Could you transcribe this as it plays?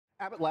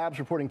Abbott Labs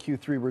reporting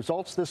Q3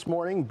 results this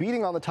morning,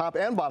 beating on the top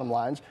and bottom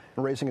lines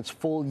and raising its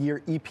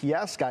full-year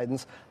EPS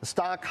guidance. The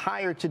stock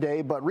higher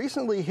today, but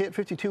recently hit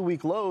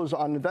 52-week lows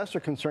on investor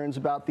concerns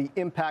about the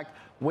impact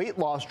weight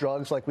loss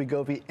drugs like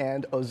Wegovy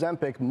and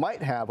Ozempic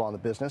might have on the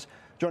business.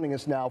 Joining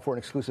us now for an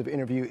exclusive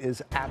interview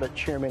is Abbott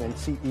Chairman and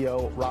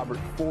CEO Robert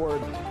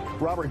Ford.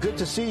 Robert, good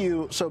to see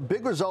you. So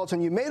big results,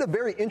 and you made a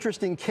very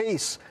interesting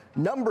case,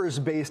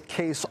 numbers-based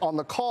case on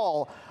the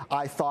call,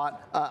 I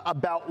thought,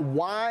 about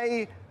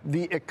why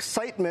the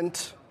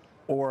excitement,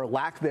 or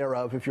lack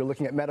thereof, if you're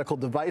looking at medical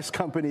device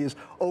companies,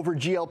 over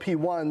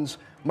GLP-1s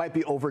might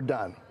be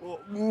overdone.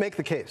 Make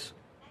the case.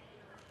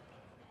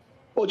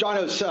 Well, John,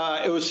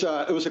 it was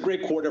a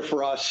great quarter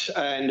for us,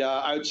 and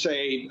I would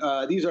say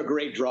these are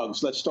great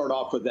drugs. Let's start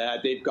off with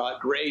that. They've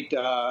got great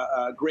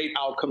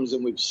outcomes,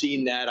 and we've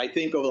seen that. I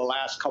think over the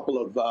last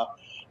couple of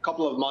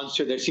months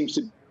here, there seems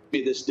to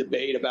be this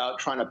debate about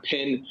trying to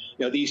pin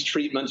these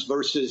treatments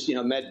versus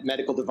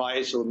medical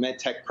device or med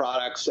tech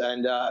products,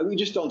 and we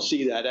just don't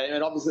see that.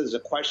 And obviously, there's a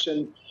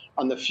question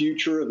on the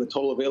future of the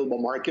total available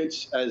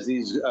markets as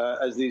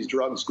these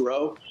drugs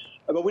grow.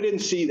 But we didn't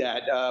see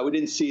that.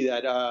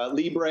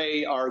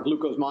 Libre, our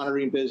glucose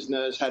monitoring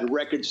business, had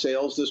record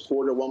sales this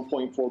quarter,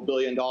 $1.4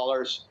 billion,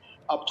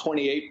 up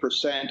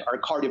 28%. Our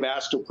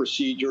cardiovascular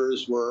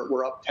procedures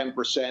were up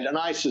 10%. And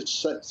I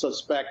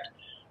suspect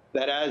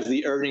that as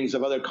the earnings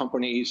of other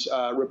companies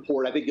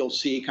report, I think you'll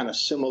see kind of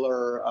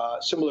similar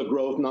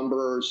growth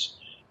numbers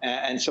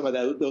and some of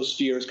those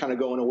fears kind of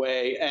going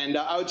away. And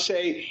I would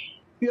say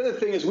the other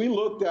thing is we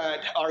looked at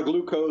our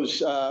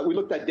glucose, we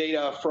looked at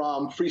data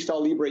from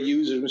Freestyle Libre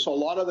users. So a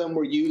lot of them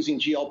were using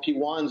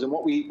GLP-1s. And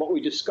what we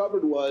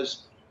discovered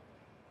was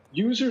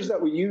users that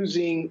were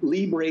using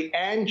Libre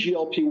and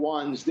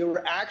GLP-1s, they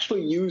were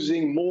actually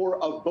using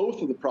more of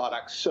both of the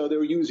products. So they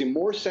were using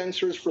more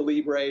sensors for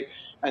Libre,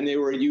 and they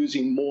were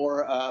using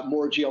more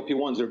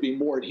GLP-1s. They were being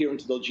more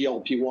adherent to those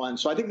GLP-1s.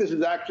 So I think this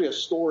is actually a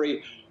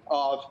story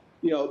of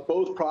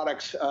both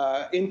products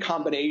in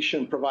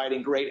combination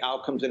providing great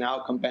outcomes and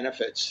outcome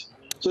benefits.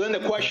 So then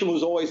the question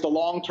was always the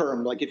long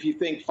term, like if you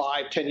think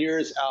 5, 10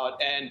 years out.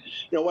 And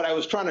what I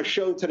was trying to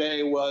show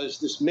today was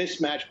this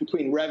mismatch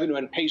between revenue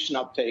and patient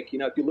uptake.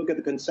 If you look at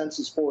the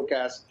consensus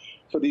forecast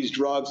for these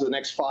drugs in the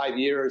next 5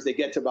 years, they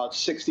get to about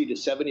 $60 to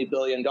 $70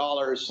 billion.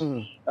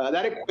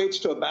 That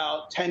equates to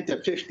about 10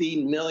 to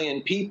 15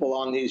 million people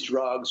on these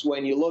drugs.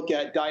 When you look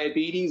at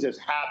diabetes, there's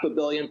 500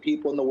 million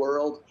people in the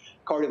world.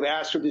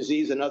 Cardiovascular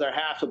disease, another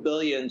 500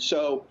 million.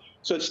 So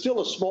it's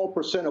still a small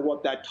percent of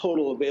what that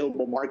total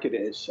available market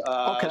is.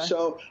 Okay.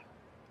 So,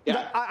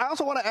 yeah. I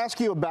also want to ask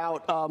you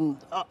about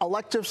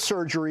elective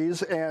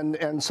surgeries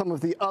and some of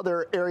the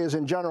other areas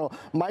in general.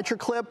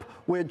 MitraClip,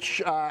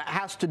 which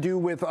has to do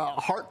with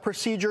heart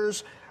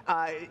procedures,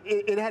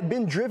 it had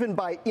been driven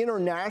by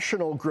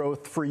international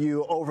growth for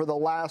you over the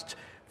last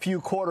few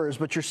quarters,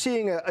 but you're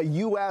seeing a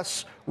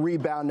U.S.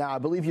 rebound now. I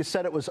believe you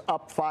said it was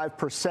up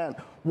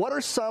 5%. What are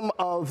some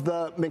of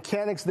the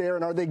mechanics there,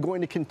 and are they going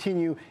to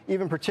continue,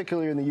 even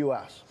particularly in the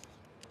U.S.?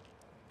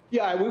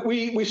 Yeah,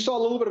 we saw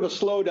a little bit of a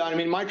slowdown. I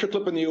mean,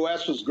 MitraClip in the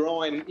U.S. was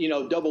growing,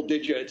 double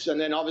digits, and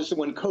then obviously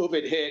when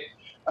COVID hit,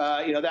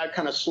 that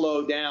kind of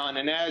slowed down.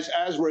 And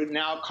as we're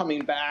now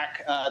coming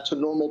back to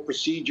normal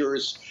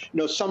procedures,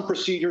 some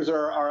procedures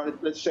are,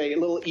 let's say, a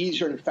little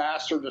easier and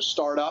faster to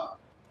start up.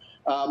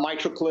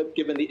 MitraClip,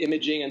 given the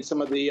imaging and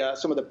some of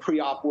the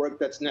pre-op work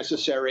that's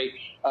necessary,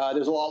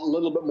 there's a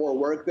little bit more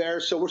work there.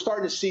 So we're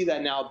starting to see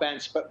that now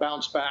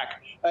bounce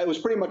back. It was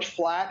pretty much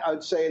flat, I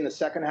would say, in the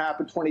second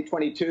half of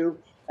 2022,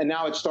 and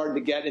now it's starting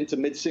to get into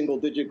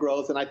mid-single-digit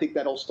growth, and I think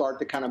that'll start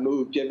to kind of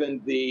move, given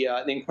the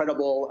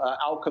incredible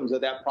outcomes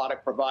that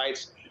product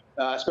provides,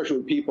 especially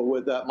with people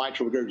with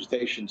mitral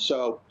regurgitation.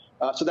 So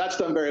that's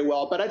done very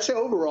well. But I'd say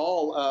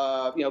overall,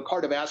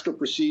 cardiovascular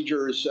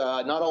procedures,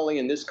 not only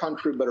in this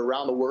country but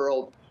around the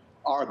world,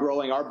 are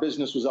growing. Our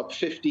business was up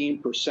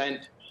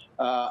 15%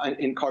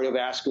 in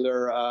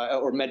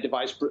cardiovascular or med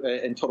device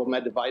in total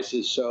med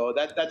devices. So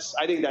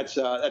I think that's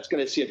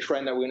going to see a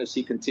trend that we're going to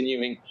see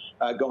continuing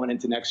going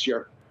into next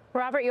year.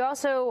 Robert, you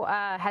also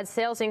had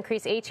sales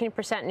increase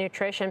 18% in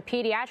nutrition,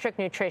 pediatric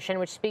nutrition,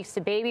 which speaks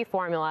to baby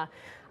formula,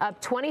 up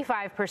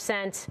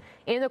 25%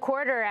 in the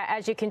quarter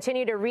as you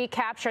continue to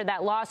recapture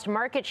that lost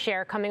market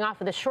share coming off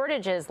of the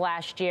shortages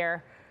last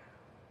year.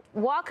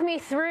 Walk me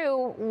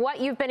through what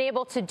you've been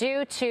able to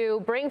do to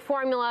bring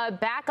formula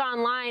back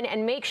online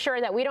and make sure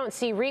that we don't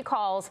see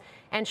recalls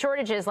and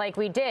shortages like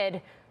we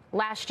did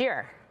last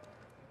year.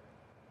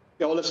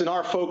 Yeah, well, listen,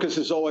 our focus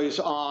is always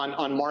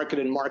on market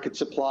and market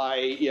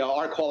supply.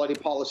 Our quality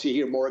policy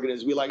here at Morgan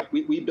is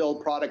we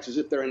build products as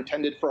if they're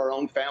intended for our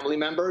own family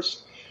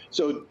members.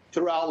 So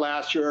throughout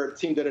last year, our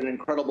team did an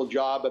incredible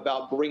job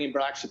about bringing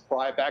back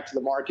supply back to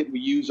the market. We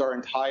use our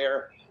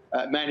entire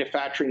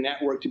manufacturing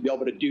network to be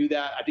able to do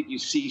that. I think you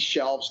see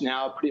shelves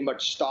now pretty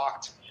much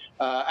stocked.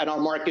 And our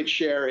market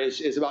share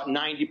is about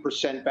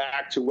 90%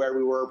 back to where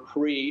we were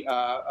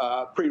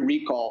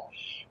pre-recall.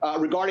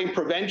 Regarding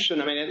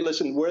prevention, I mean,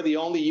 listen, we're the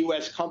only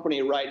U.S.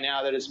 company right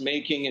now that is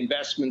making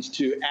investments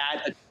to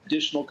add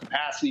additional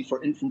capacity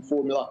for infant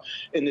formula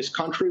in this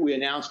country. We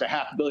announced a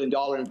 $500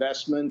 million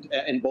investment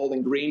in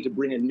Bowling Green to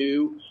bring a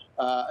new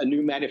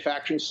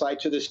manufacturing site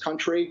to this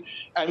country.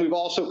 And we've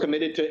also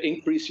committed to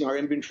increasing our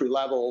inventory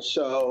levels.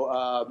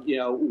 So,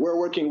 we're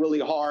working really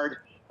hard.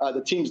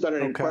 The team's done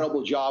an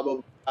incredible job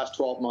over the last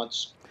 12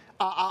 months.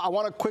 I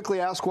want to quickly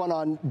ask one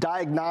on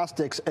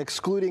diagnostics,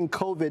 excluding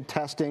COVID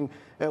testing.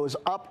 It was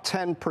up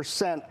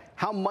 10%.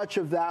 How much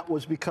of that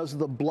was because of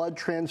the blood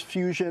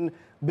transfusion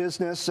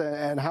business,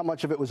 and how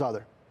much of it was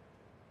other?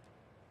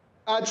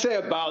 I'd say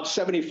about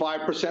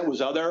 75%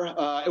 was other.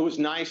 It was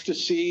nice to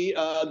see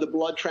the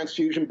blood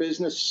transfusion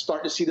business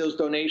start to see those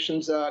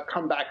donations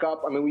come back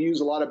up. I mean, we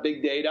use a lot of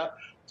big data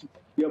to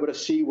be able to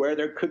see where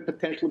there could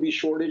potentially be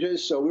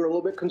shortages. So we were a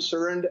little bit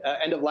concerned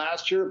end of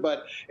last year,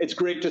 but it's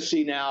great to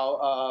see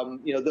now,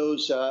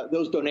 those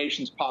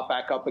donations pop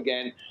back up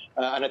again.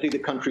 And I think the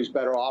country's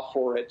better off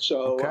for it.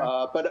 So,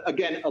 but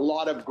again, a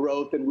lot of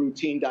growth in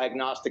routine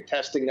diagnostic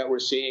testing that we're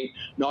seeing,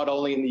 not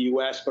only in the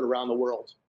U.S., but around the world.